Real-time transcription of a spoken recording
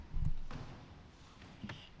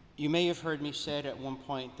You may have heard me say at one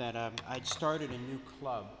point that I'd started a new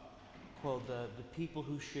club called the People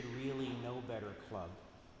Who Should Really Know Better Club.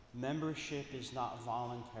 Membership is not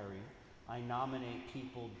voluntary. I nominate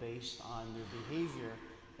people based on their behavior,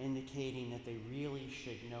 indicating that they really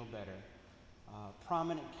should know better.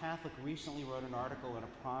 Prominent Catholic recently wrote an article in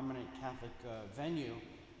a prominent Catholic venue,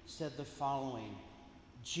 said the following: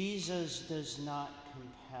 Jesus does not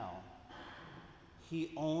compel,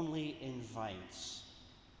 he only invites.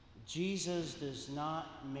 Jesus does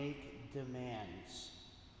not make demands.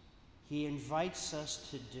 He invites us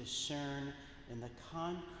to discern in the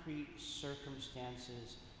concrete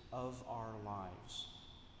circumstances of our lives.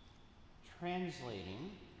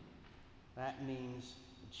 Translating, that means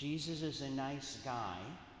Jesus is a nice guy,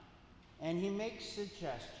 and he makes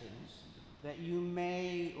suggestions that you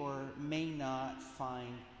may or may not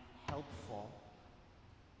find helpful,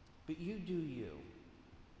 but you do you.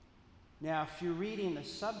 Now, if you're reading the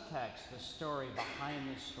subtext, the story behind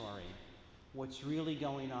the story, what's really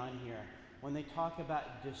going on here, when they talk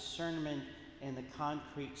about discernment in the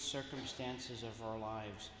concrete circumstances of our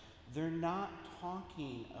lives, they're not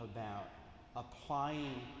talking about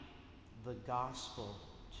applying the gospel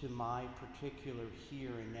to my particular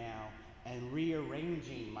here and now and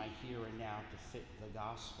rearranging my here and now to fit the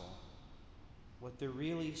gospel. What they're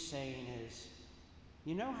really saying is,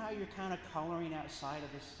 you know how you're kind of coloring outside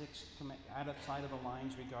of the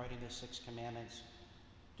lines regarding the 6 commandments?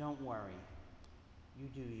 Don't worry. You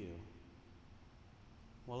do you.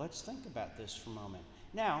 Well, let's think about this for a moment.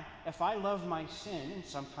 Now, if I love my sin, and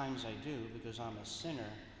sometimes I do because I'm a sinner,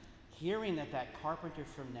 hearing that carpenter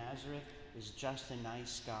from Nazareth is just a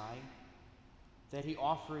nice guy, that he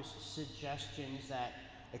offers suggestions that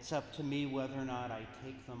it's up to me whether or not I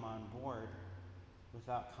take them on board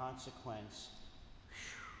without consequence,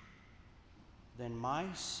 then my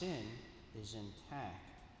sin is intact.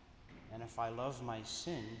 And if I love my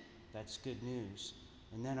sin, that's good news.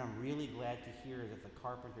 And then I'm really glad to hear that the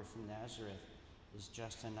carpenter from Nazareth is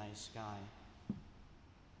just a nice guy.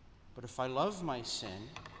 But if I love my sin,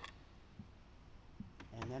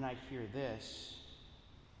 and then I hear this: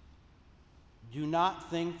 do not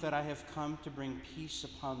think that I have come to bring peace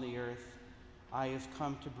upon the earth. I have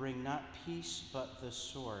come to bring not peace, but the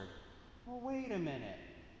sword. Well, wait a minute.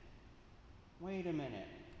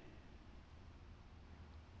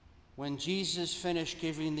 When Jesus finished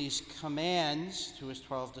giving these commands to his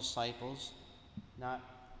 12 disciples, not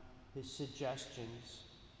his suggestions,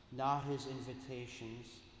 not his invitations,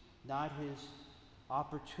 not his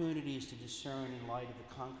opportunities to discern in light of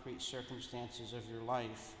the concrete circumstances of your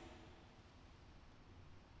life,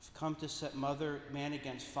 I've come to set man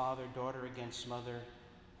against father, daughter against mother.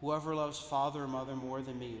 Whoever loves father or mother more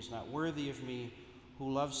than me is not worthy of me.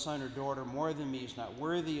 Who loves son or daughter more than me is not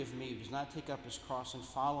worthy of me. Who does not take up his cross and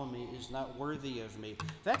follow me is not worthy of me.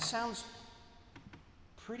 That sounds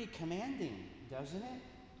pretty commanding, doesn't it?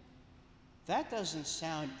 That doesn't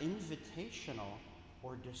sound invitational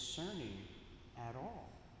or discerning at all.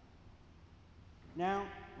 Now,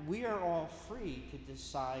 we are all free to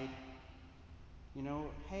decide,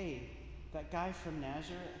 hey, that guy from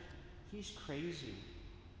Nazareth, he's crazy.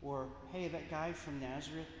 Or, hey, that guy from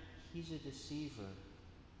Nazareth, he's a deceiver.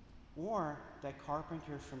 Or, that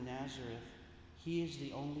carpenter from Nazareth, he is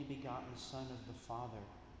the only begotten Son of the Father.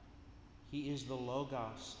 He is the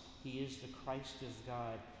Logos. He is the Christ of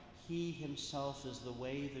God. He himself is the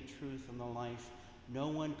way, the truth, and the life. No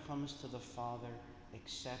one comes to the Father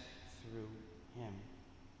except through him.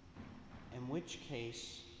 In which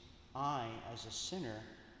case, I, as a sinner,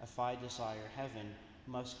 if I desire heaven,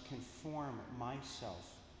 must conform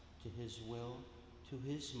myself to his will, to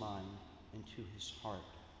his mind, and to his heart.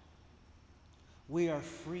 We are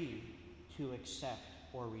free to accept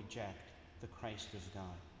or reject the Christ of God.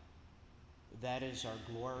 That is our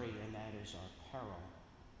glory and that is our peril.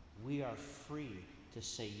 We are free to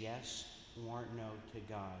say yes or no to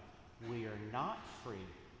God. We are not free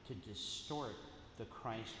to distort the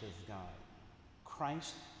Christ of God.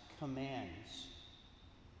 Christ commands.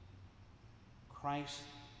 Christ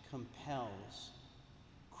compels.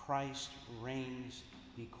 Christ reigns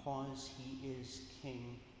because he is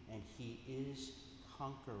king and he is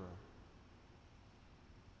conqueror.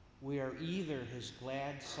 We are either his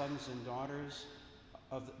glad sons and daughters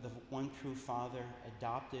of the one true Father,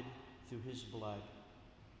 adopted through his blood,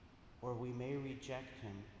 or we may reject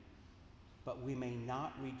him, but we may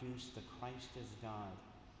not reduce the Christ of God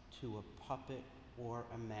to a puppet or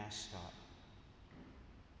a mascot.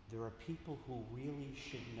 There are people who really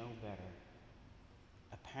should know better.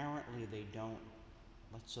 Apparently they don't.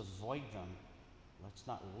 Let's avoid them. Let's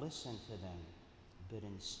not listen to them, but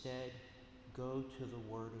instead go to the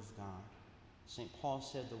Word of God. St. Paul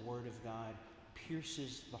said the Word of God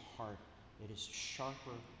pierces the heart. It is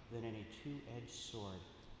sharper than any two-edged sword.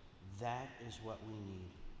 That is what we need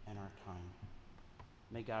in our time.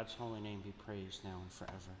 May God's holy name be praised now and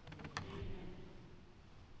forever. Amen.